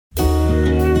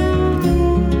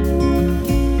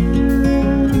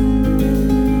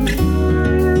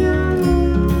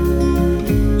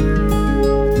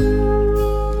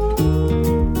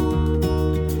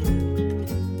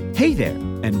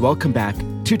Welcome back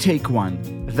to Take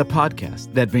One, the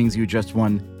podcast that brings you just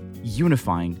one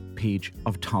unifying page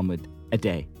of Talmud a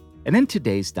day. And in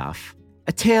today's daf,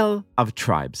 a tale of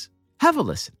tribes. Have a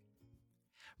listen.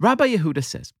 Rabbi Yehuda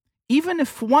says, even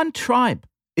if one tribe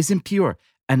is impure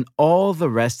and all the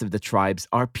rest of the tribes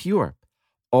are pure,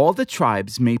 all the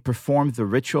tribes may perform the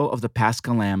ritual of the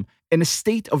Paschal Lamb in a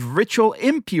state of ritual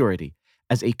impurity,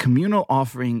 as a communal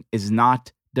offering is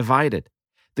not divided.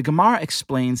 The Gemara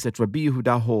explains that Rabbi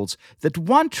Yehuda holds that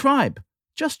one tribe,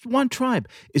 just one tribe,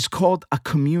 is called a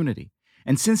community.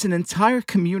 And since an entire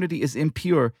community is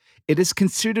impure, it is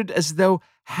considered as though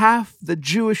half the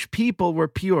Jewish people were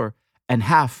pure and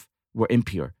half were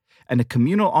impure. And a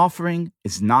communal offering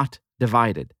is not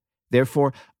divided.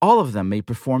 Therefore, all of them may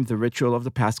perform the ritual of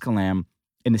the Paschal Lamb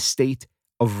in a state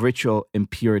of ritual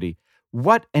impurity.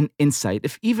 What an insight.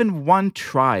 If even one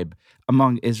tribe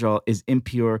among Israel is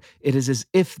impure, it is as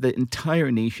if the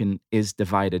entire nation is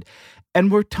divided. And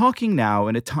we're talking now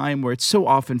in a time where it so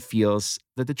often feels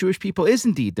that the Jewish people is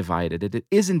indeed divided. It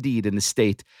is indeed in the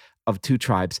state of two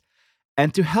tribes.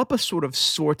 And to help us sort of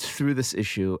sort through this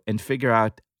issue and figure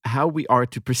out how we are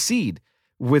to proceed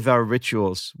with our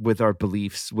rituals, with our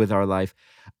beliefs, with our life,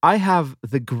 I have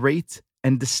the great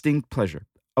and distinct pleasure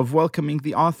of welcoming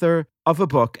the author of a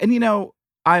book. And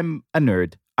I'm a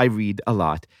nerd. I read a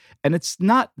lot. And it's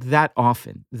not that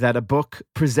often that a book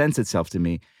presents itself to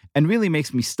me and really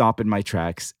makes me stop in my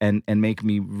tracks and make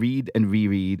me read and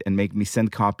reread and make me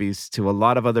send copies to a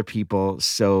lot of other people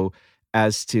so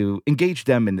as to engage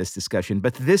them in this discussion.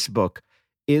 But this book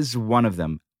is one of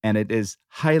them. And it is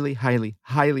highly, highly,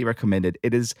 highly recommended.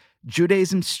 It is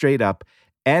Judaism Straight Up.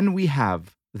 And we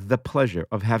have the pleasure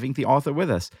of having the author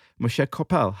with us, Moshe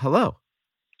Koppel. Hello.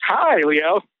 Hi,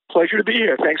 Leo. Pleasure to be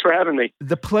here. Thanks for having me.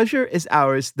 The pleasure is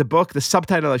ours. The book, the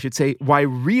subtitle, I should say, Why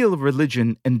Real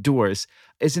Religion Endures,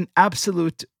 is an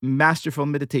absolute masterful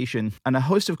meditation on a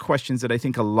host of questions that I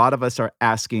think a lot of us are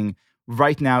asking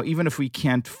right now, even if we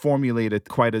can't formulate it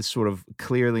quite as sort of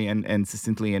clearly and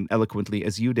succinctly and eloquently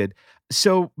as you did.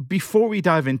 So before we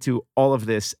dive into all of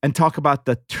this and talk about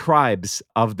the tribes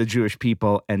of the Jewish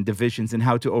people and divisions and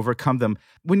how to overcome them,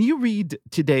 when you read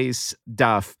today's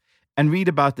daf and read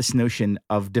about this notion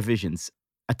of divisions,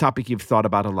 a topic you've thought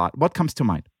about a lot, what comes to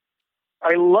mind?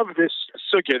 I love this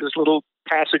sugya, this little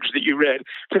passage that you read,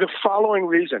 for the following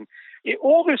reason.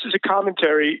 All this is a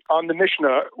commentary on the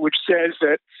Mishnah, which says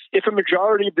that if a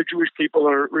majority of the Jewish people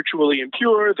are ritually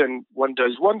impure, then one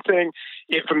does one thing.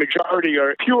 If a majority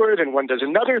are pure, then one does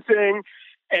another thing.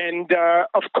 And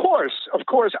of course,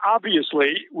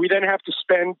 obviously, we then have to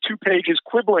spend 2 pages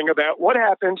quibbling about what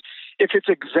happens if it's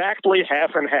exactly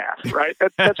half and half, right?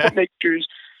 That's what makes Jews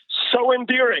so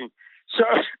endearing.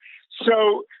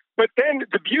 But then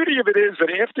the beauty of it is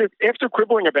that after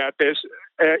quibbling about this,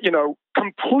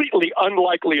 completely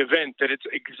unlikely event that it's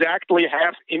exactly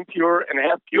half impure and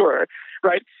half pure,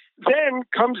 right? Then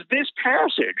comes this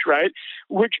passage, right,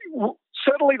 which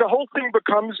suddenly the whole thing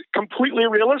becomes completely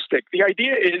realistic. The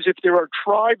idea is if there are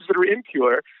tribes that are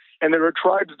impure and there are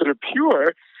tribes that are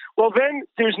pure, well, then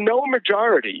there's no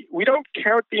majority. We don't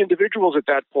count the individuals at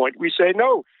that point. We say,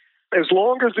 no, as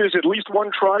long as there's at least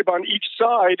one tribe on each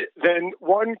side, then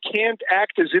one can't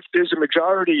act as if there's a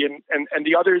majority and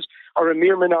the others are a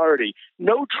mere minority.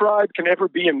 No tribe can ever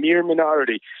be a mere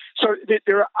minority. So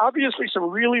there are obviously some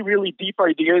really, really deep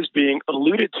ideas being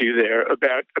alluded to there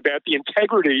about the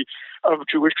integrity of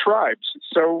Jewish tribes.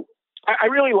 So I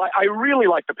really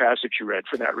like the passage you read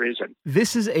for that reason.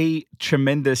 This is a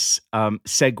tremendous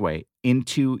segue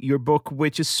into your book,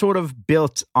 which is sort of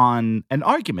built on an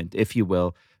argument, if you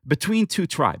will, between two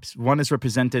tribes. One is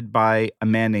represented by a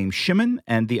man named Shimon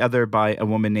and the other by a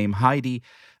woman named Heidi.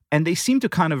 And they seem to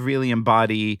kind of really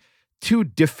embody two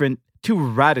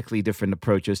radically different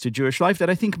approaches to Jewish life that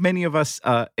I think many of us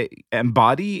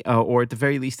embody or at the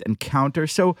very least encounter.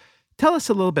 So tell us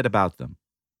a little bit about them.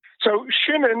 So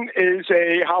Shimon is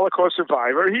a Holocaust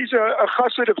survivor. He's a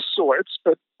chassid of sorts,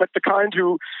 but the kind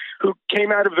who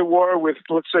came out of the war with,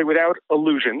 let's say, without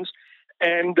illusions.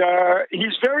 And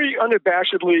he's very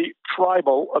unabashedly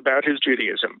tribal about his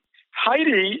Judaism.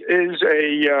 Heidi is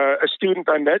a student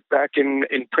I met back in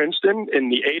Princeton in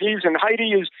the 80s, and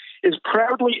Heidi is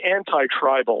proudly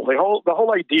anti-tribal. The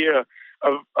whole idea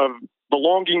of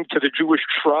belonging to the Jewish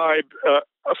tribe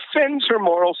offends her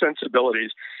moral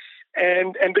sensibilities.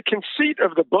 And the conceit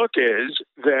of the book is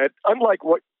that, unlike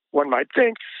what one might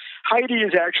think, Heidi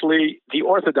is actually the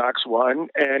Orthodox one,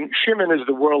 and Shimon is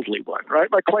the worldly one, right?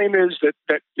 My claim is that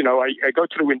I go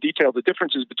through in detail the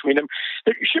differences between them.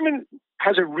 That Shimon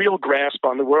has a real grasp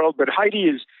on the world, but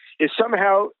Heidi is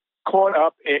somehow caught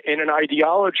up in an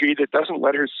ideology that doesn't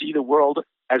let her see the world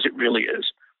as it really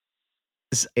is.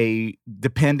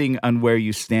 Depending on where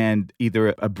you stand,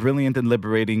 either a brilliant and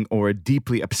liberating or a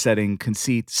deeply upsetting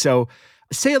conceit. So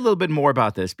say a little bit more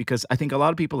about this, because I think a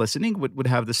lot of people listening would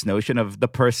have this notion of the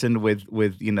person with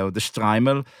the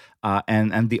Streimel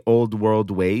and the old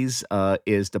world ways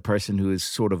is the person who is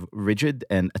sort of rigid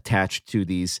and attached to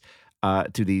these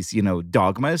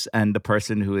dogmas, and the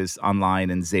person who is online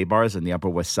in Zabar's on the Upper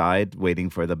West Side waiting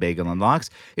for the bagel and lox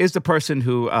is the person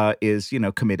who is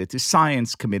committed to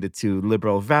science, committed to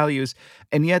liberal values,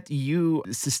 and yet you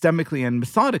systemically and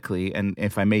methodically, and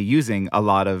if I may, using a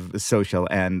lot of social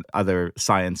and other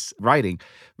science writing,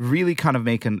 really kind of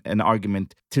make an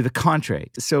argument to the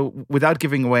contrary. So without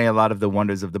giving away a lot of the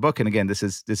wonders of the book, and again, this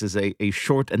is a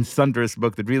short and thunderous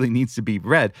book that really needs to be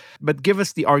read, but give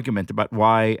us the argument about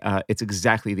why it's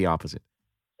exactly the opposite.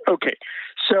 Okay.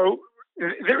 So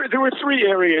there were three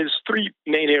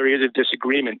main areas of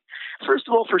disagreement. First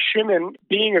of all, for Shimon,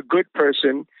 being a good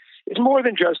person is more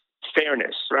than just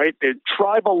fairness, right? The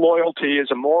tribal loyalty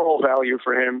is a moral value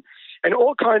for him, and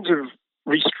all kinds of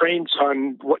restraints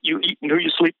on what you eat and who you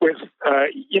sleep with,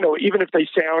 even if they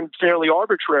sound fairly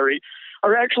arbitrary,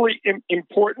 are actually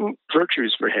important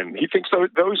virtues for him. He thinks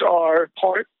those are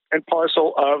part and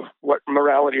parcel of what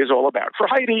morality is all about. For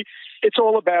Heidi, it's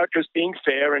all about just being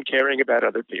fair and caring about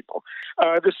other people.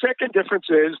 The second difference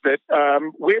is that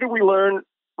where do we learn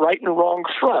right and wrong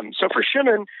from? So for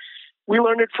Shimon, we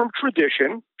learn it from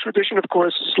tradition. Tradition, of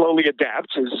course, slowly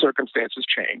adapts as circumstances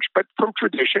change, but from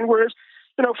tradition, whereas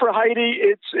for Heidi,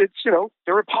 it's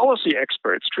there are policy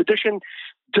experts. Tradition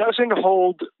doesn't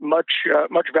hold much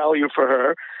value for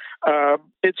her.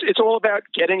 It's all about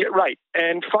getting it right.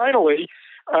 And finally,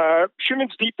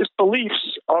 Shimon's deepest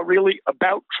beliefs are really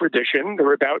about tradition.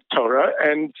 They're about Torah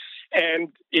and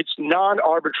its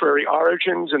non-arbitrary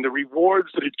origins and the rewards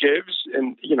that it gives.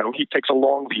 And he takes a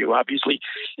long view. Obviously,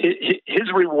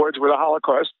 his rewards were the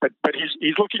Holocaust, but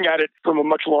he's looking at it from a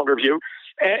much longer view,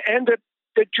 and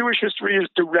that Jewish history is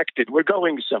directed. We're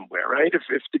going somewhere, right? If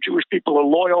the Jewish people are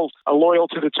loyal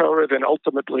to the Torah, then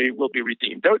ultimately we'll be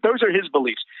redeemed. Those are his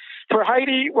beliefs. For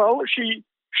Heidi, well, she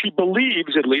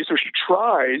believes, at least, or she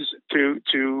tries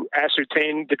to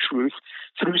ascertain the truth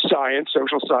through science,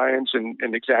 social science,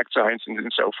 and exact science,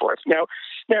 and so forth. Now,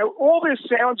 all this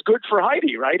sounds good for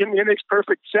Heidi, right? I mean, it makes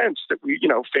perfect sense that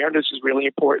fairness is really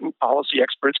important. Policy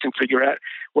experts can figure out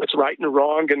what's right and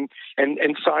wrong,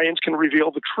 and science can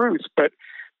reveal the truth. But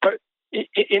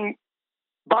in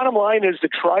bottom line is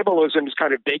that tribalism is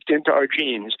kind of baked into our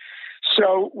genes.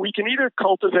 So we can either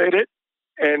cultivate it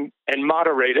and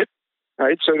moderate it,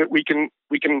 right, so that we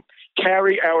can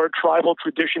carry our tribal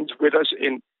traditions with us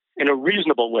in a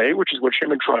reasonable way, which is what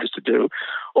Shimon tries to do,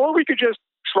 or we could just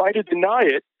try to deny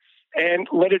it and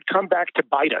let it come back to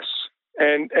bite us.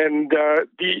 And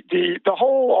the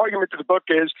whole argument of the book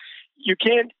is you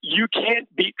can't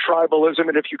beat tribalism,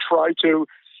 and if you try to,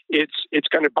 it's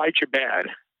going to bite you bad.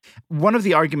 One of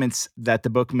the arguments that the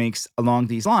book makes along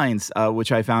these lines,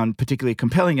 which I found particularly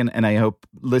compelling, and I hope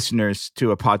listeners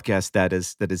to a podcast that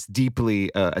is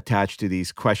deeply attached to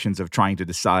these questions of trying to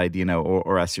decide,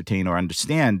 or ascertain or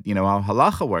understand, how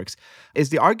halacha works,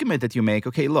 is the argument that you make.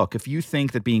 Okay, look, if you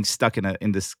think that being stuck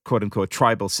in this quote unquote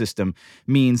tribal system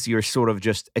means you're sort of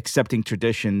just accepting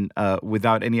tradition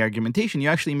without any argumentation, you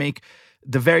actually make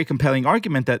the very compelling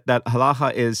argument that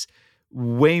halacha is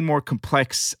way more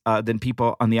complex than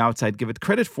people on the outside give it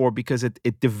credit for, because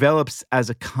it develops as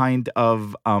a kind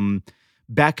of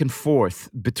back and forth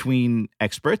between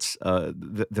experts,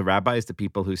 the rabbis, the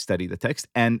people who study the text,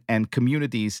 and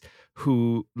communities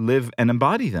who live and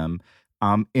embody them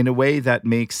in a way that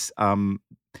makes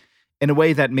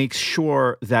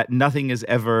sure that nothing is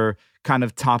ever kind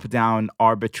of top-down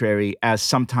arbitrary, as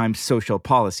sometimes social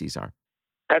policies are.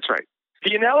 That's right.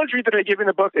 The analogy that I give in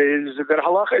the book is that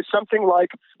halacha is something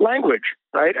like language,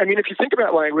 right? I mean, if you think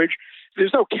about language, there's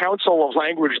no council of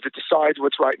language that decides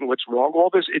what's right and what's wrong.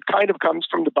 All this, it kind of comes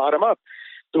from the bottom up.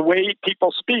 The way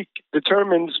people speak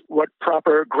determines what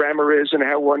proper grammar is and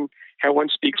how one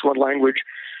speaks one's language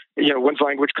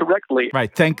correctly.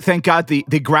 Right. Thank God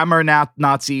the grammar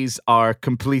Nazis are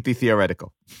completely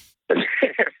theoretical.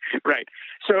 Right.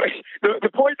 So the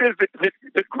point is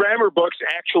that grammar books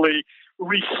actually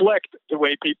reflect the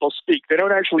way people speak. They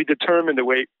don't actually determine the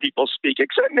way people speak,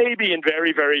 except maybe in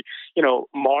very, very,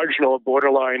 marginal or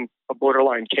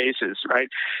borderline cases, right?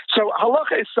 So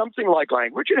halacha is something like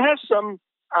language.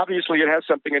 Obviously it has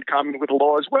something in common with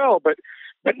law as well, but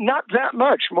not that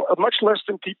much less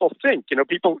than people think.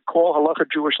 People call halacha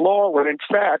Jewish law when in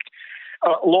fact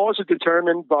laws are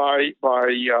determined by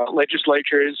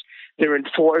legislatures. They're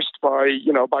enforced by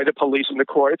the police and the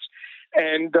courts.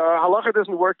 And halacha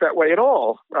doesn't work that way at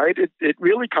all, right? It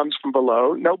really comes from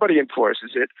below. Nobody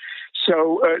enforces it.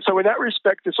 So in that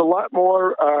respect, it's a lot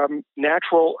more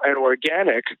natural and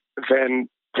organic than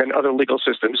other legal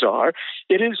systems are.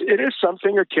 It is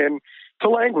something akin to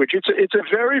language. It's a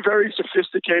very, very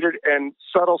sophisticated and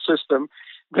subtle system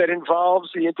that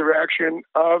involves the interaction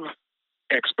of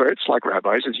experts, like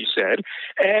rabbis, as you said,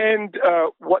 and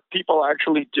what people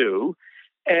actually do,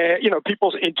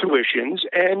 people's intuitions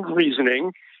and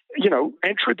reasoning,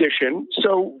 and tradition.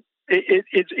 So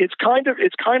it's kind of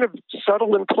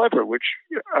subtle and clever, which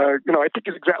I think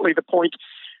is exactly the point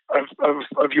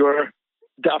of your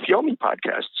Daf Yomi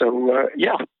podcast. So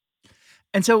yeah.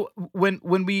 And so when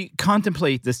we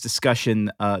contemplate this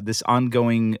discussion, this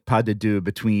ongoing pas de deux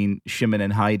between Shimon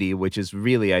and Heidi, which is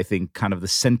really, I think, kind of the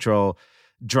central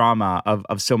drama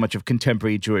of so much of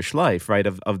contemporary Jewish life, right,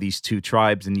 of these two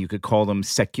tribes, and you could call them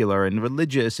secular and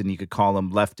religious, and you could call them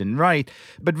left and right,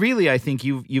 but really I think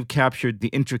you've captured the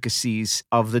intricacies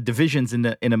of the divisions in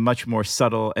a much more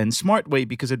subtle and smart way,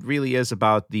 because it really is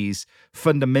about these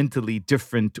fundamentally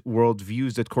different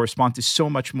worldviews that correspond to so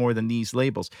much more than these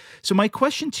labels. So my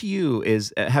question to you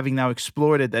is, having now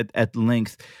explored it at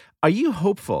length, are you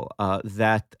hopeful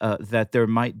that there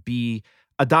might be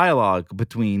a dialogue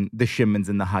between the Shimons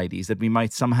and the Heidis, that we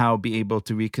might somehow be able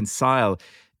to reconcile,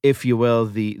 if you will,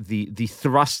 the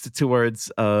thrust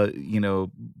towards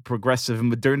progressive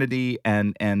modernity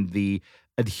and the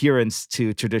adherence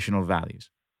to traditional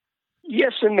values?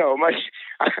 Yes and no.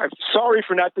 I'm sorry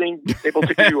for not being able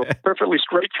to give you a perfectly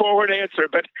straightforward answer,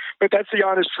 but that's the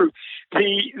honest truth.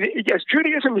 Yes,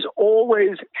 Judaism has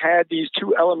always had these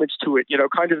two elements to it,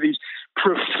 kind of these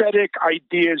prophetic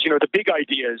ideas, the big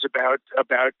ideas about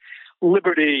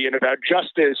liberty and about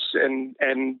justice and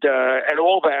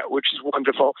all that, which is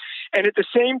wonderful. And at the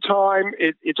same time,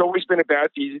 it's always been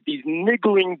about these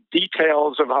niggling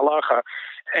details of halacha.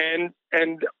 And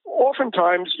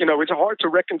oftentimes, it's hard to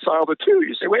reconcile the two.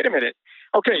 You say, wait a minute,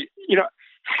 okay,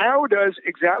 how does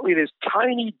exactly this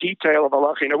tiny detail of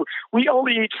halacha, we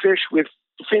only eat fish with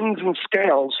fins and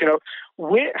scales, how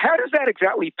does that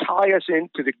exactly tie us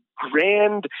into the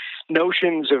grand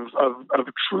notions of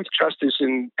truth, justice,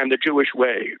 and the Jewish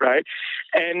way, right?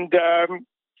 And I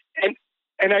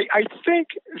think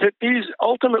that these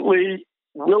ultimately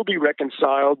will be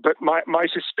reconciled, but my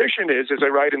suspicion is, as I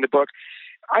write in the book,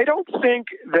 I don't think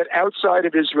that outside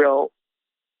of Israel,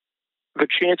 the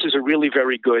chances are really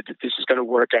very good that this is going to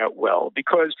work out well.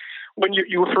 Because when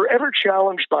you're forever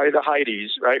challenged by the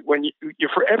Heidis, right? When you're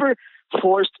forever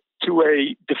forced to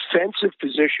a defensive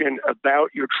position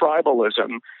about your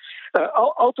tribalism,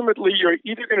 ultimately you're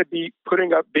either going to be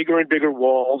putting up bigger and bigger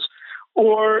walls,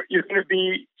 or you're going to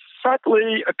be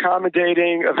subtly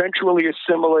accommodating, eventually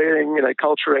assimilating and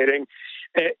acculturating.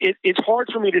 It's hard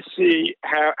for me to see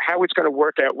how it's going to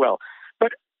work out well.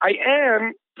 But I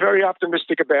am very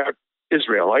optimistic about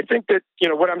Israel. I think that,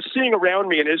 what I'm seeing around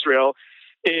me in Israel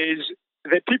is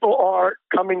that people are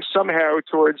coming somehow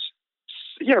towards,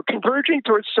 converging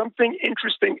towards something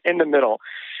interesting in the middle.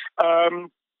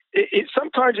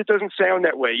 Sometimes it doesn't sound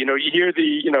that way. You hear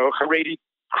the, Haredi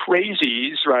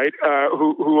crazies, right,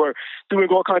 who are doing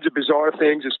all kinds of bizarre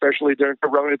things, especially during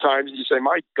Corona times, and you say,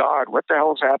 my God, what the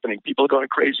hell is happening? People are going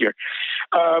crazier.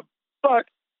 But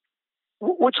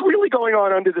what's really going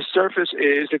on under the surface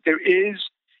is that there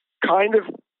is kind of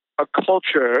a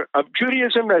culture of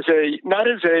Judaism not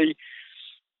as an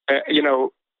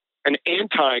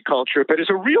anti-culture, but as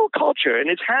a real culture, and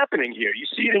it's happening here. You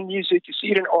see it in music, you see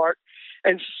it in art,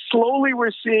 and slowly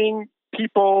we're seeing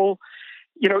people,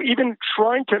 even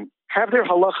trying to have their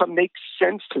halacha make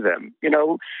sense to them.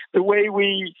 The way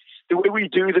we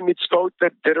do the mitzvot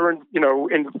that are in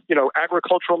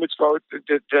agricultural mitzvot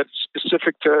that's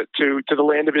specific to the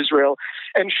land of Israel,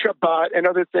 and Shabbat and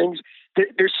other things.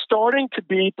 They're starting to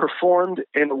be performed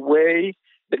in a way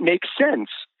that makes sense,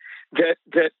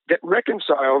 that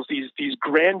reconciles these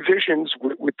grand visions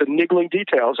with the niggling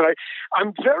details. And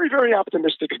I'm very, very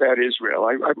optimistic about Israel.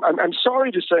 I'm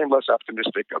sorry to say I'm less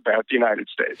optimistic about the United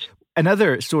States.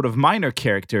 Another sort of minor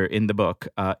character in the book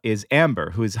is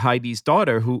Amber, who is Heidi's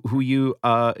daughter, who you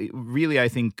really, I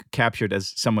think, captured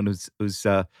as someone who's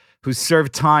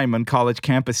served time on college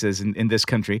campuses in this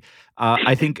country.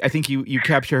 I think you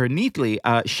capture her neatly.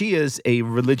 She is a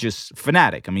religious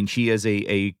fanatic. I mean, she is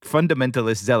a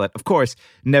fundamentalist zealot. Of course,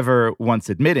 never once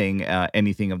admitting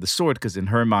anything of the sort, because in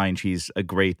her mind, she's a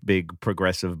great big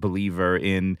progressive believer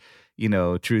in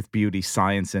truth, beauty,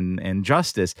 science, and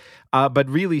justice. But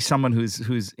really, someone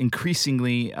who's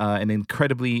increasingly and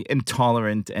incredibly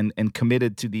intolerant and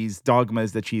committed to these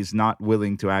dogmas that she is not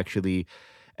willing to actually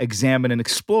examine and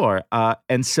explore.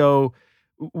 And so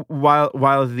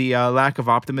while the lack of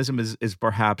optimism is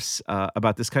perhaps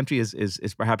about this country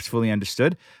is perhaps fully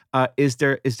understood, is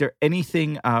there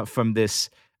anything from this,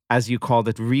 as you called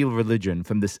it, real religion,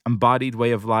 from this embodied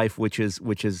way of life, which is,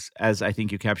 as I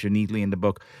think you capture neatly in the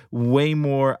book, way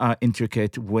more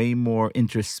intricate, way more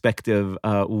introspective,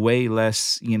 way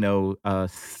less,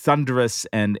 thunderous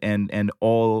and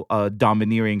all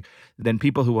domineering than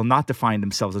people who will not define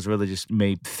themselves as religious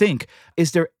may think?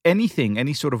 Is there anything,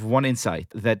 any sort of one insight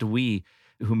that we,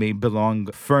 who may belong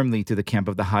firmly to the camp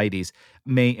of the Heidis,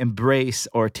 may embrace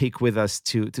or take with us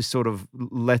to sort of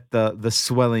let the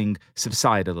swelling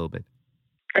subside a little bit?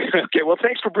 Okay, well,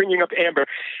 thanks for bringing up Amber.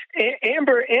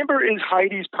 Amber is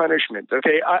Heidi's punishment.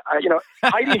 Okay,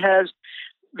 Heidi has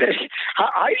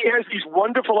these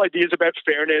wonderful ideas about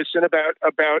fairness and about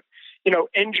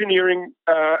engineering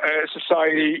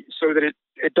society so that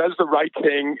it does the right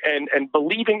thing and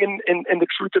believing in the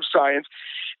truth of science.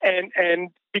 And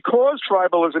because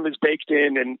tribalism is baked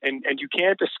in and you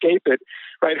can't escape it,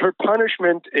 right? Her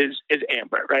punishment is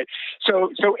Amber, right?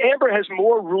 So Amber has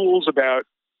more rules about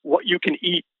what you can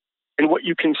eat and what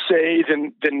you can say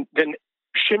than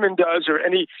Shimon does or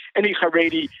any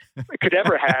Haredi could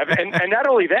ever have. And not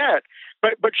only that,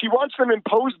 but she wants them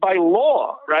imposed by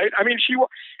law, right? I mean, she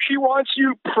wants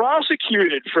you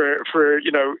prosecuted for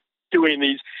doing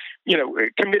these,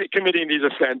 committing these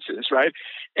offenses, right?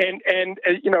 And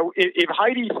if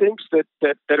Heidi thinks that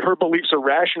her beliefs are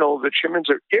rational, that Shimon's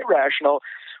are irrational,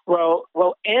 well,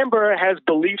 Amber has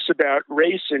beliefs about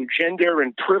race and gender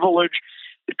and privilege.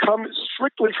 It comes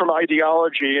strictly from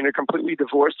ideology and are completely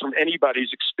divorced from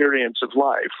anybody's experience of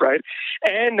life, right?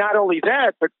 And not only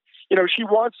that, but she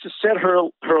wants to set her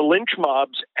lynch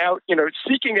mobs out,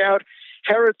 seeking out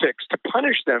heretics to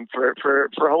punish them for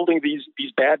holding these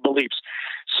bad beliefs.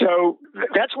 So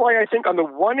that's why I think on the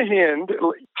one hand,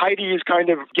 Heidi is kind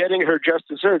of getting her just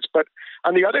desserts. But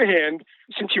on the other hand,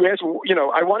 since you asked,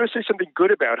 I want to say something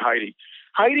good about Heidi.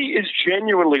 Heidi is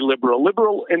genuinely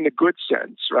liberal in the good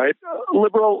sense, right?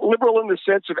 Liberal in the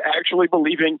sense of actually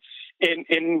believing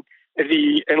in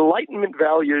the Enlightenment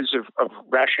values of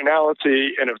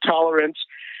rationality and of tolerance.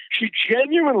 She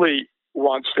genuinely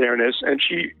wants fairness, and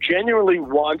she genuinely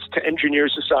wants to engineer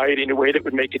society in a way that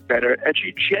would make it better. And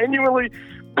she genuinely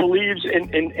believes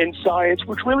in science,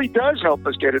 which really does help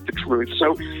us get at the truth.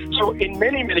 So in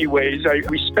many, many ways, I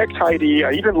respect Heidi.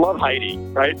 I even love Heidi,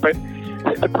 right? But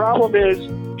the problem is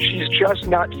she's just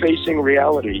not facing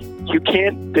reality. You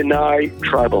can't deny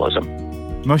tribalism.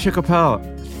 Moshe Koppel,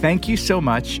 thank you so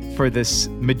much for this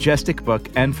majestic book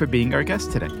and for being our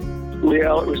guest today.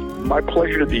 Liel, it was my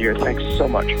pleasure to be here. Thanks so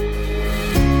much.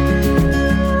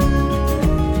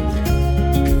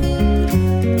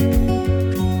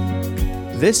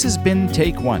 This has been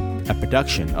Take One, a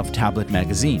production of Tablet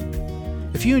Magazine.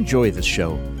 If you enjoy this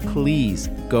show, please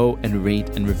go and rate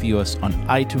and review us on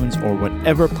iTunes or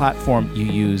whatever platform you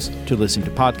use to listen to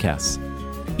podcasts.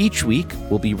 Each week,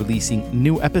 we'll be releasing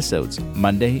new episodes,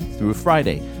 Monday through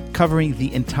Friday, covering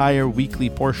the entire weekly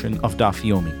portion of Daf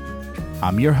Yomi.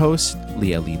 I'm your host,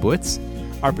 Liel Leibowitz.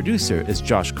 Our producer is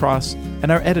Josh Cross,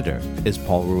 and our editor is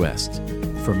Paul Ruest.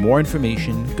 For more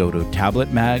information, go to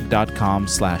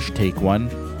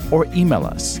tabletmag.com/takeone or email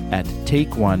us at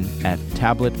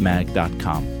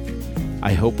takeone@tabletmag.com.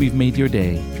 I hope we've made your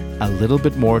day a little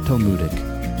bit more Talmudic,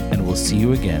 and we'll see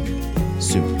you again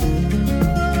soon.